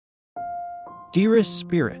Dearest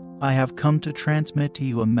Spirit, I have come to transmit to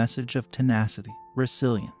you a message of tenacity,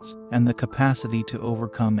 resilience, and the capacity to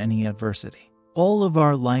overcome any adversity. All of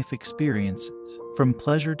our life experiences, from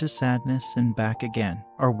pleasure to sadness and back again,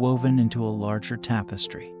 are woven into a larger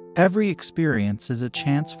tapestry. Every experience is a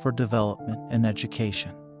chance for development and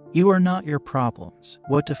education. You are not your problems.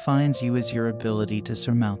 What defines you is your ability to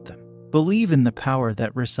surmount them. Believe in the power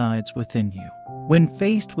that resides within you. When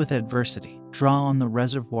faced with adversity, draw on the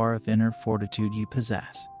reservoir of inner fortitude you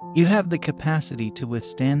possess. You have the capacity to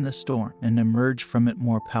withstand the storm and emerge from it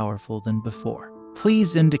more powerful than before.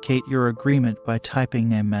 Please indicate your agreement by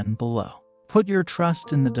typing Amen below. Put your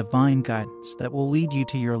trust in the divine guidance that will lead you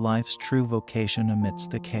to your life's true vocation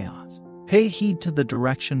amidst the chaos. Pay heed to the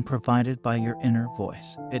direction provided by your inner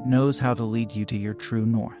voice. It knows how to lead you to your true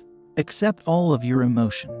north. Accept all of your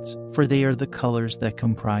emotions, for they are the colors that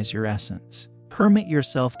comprise your essence. Permit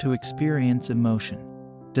yourself to experience emotion,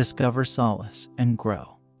 discover solace, and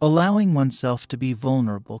grow. Allowing oneself to be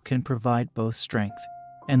vulnerable can provide both strength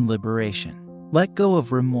and liberation. Let go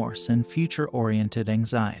of remorse and future-oriented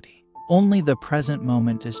anxiety. Only the present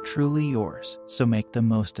moment is truly yours, so make the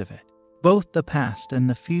most of it. Both the past and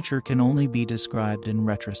the future can only be described in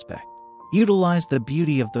retrospect. Utilize the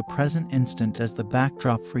beauty of the present instant as the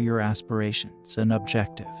backdrop for your aspirations and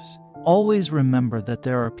objectives. Always remember that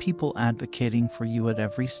there are people advocating for you at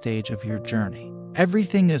every stage of your journey.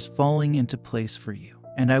 Everything is falling into place for you,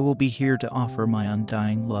 and I will be here to offer my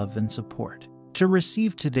undying love and support. To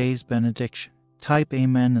receive today's benediction, type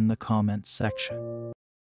Amen in the comments section.